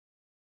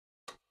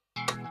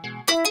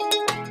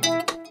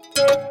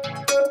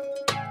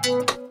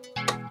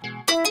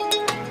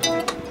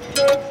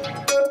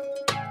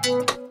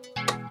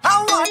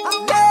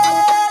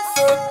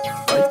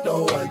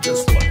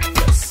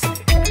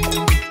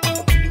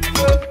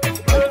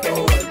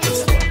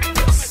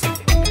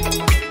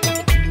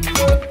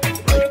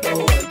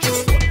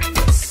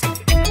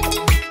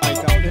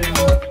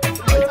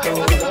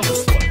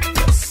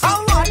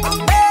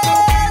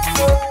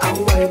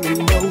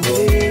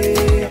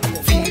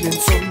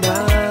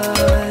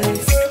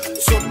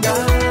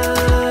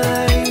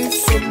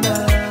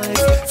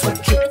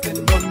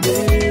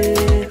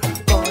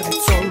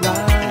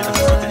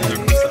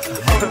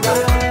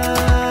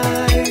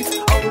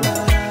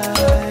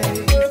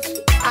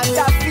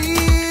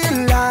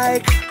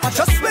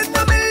just win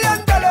 $1 million.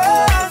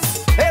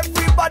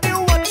 Everybody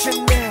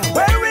watching me,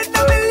 wearing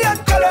 $1 million.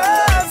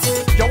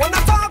 You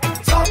wanna talk?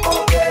 Talk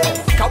okay.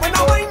 Cause when I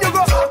wine you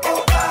go,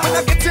 when I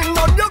get in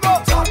on you go.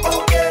 Talk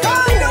okay.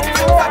 Call your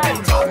friends again.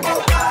 Talk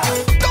okay.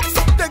 Thumbs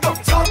up they go.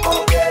 Talk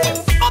okay.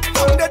 Up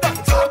down they go.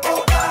 Talk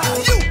okay.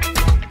 You,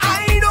 I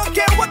don't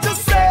care what you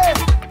say.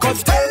 Cause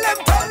tell them,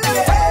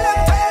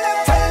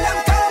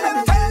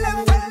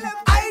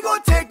 I go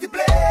take the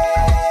blame.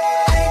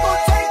 I go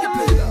take the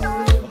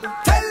blame.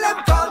 Tell them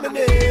call my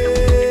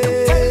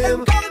name. Tell them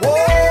call my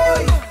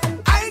name.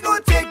 I go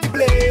take the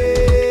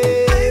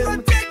blame. I go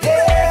take the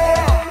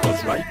blame.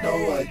 Cause right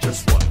now I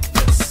just want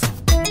this.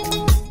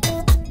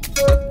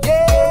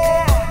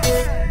 Yeah.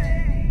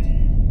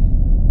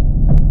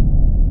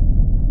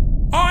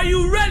 Are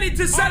you ready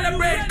to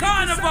celebrate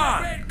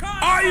Carnival?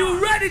 Are you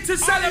ready to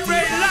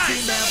celebrate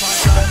life?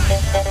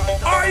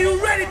 Are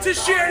you ready to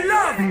share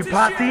love? The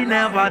party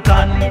never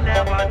done.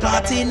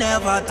 Party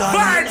never done.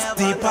 Vibes.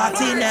 The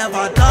party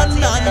never done.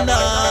 None.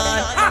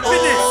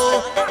 Happiness.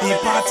 Oh, the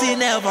party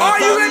never Are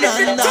you done.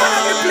 ready to turn up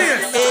the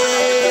place?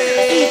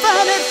 Hey.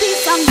 Even if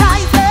it's